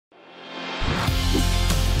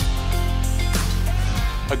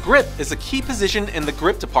A grip is a key position in the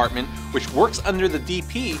grip department which works under the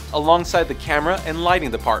DP alongside the camera and lighting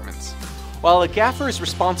departments. While a gaffer is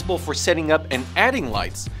responsible for setting up and adding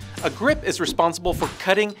lights, a grip is responsible for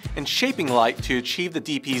cutting and shaping light to achieve the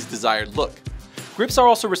DP's desired look. Grips are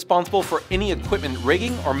also responsible for any equipment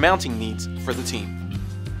rigging or mounting needs for the team.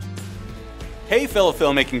 Hey fellow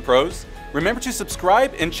filmmaking pros! Remember to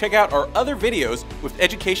subscribe and check out our other videos with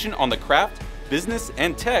education on the craft, business,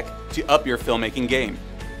 and tech to up your filmmaking game.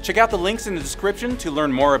 Check out the links in the description to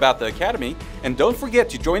learn more about the Academy, and don't forget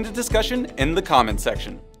to join the discussion in the comment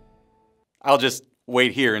section. I'll just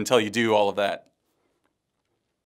wait here until you do all of that.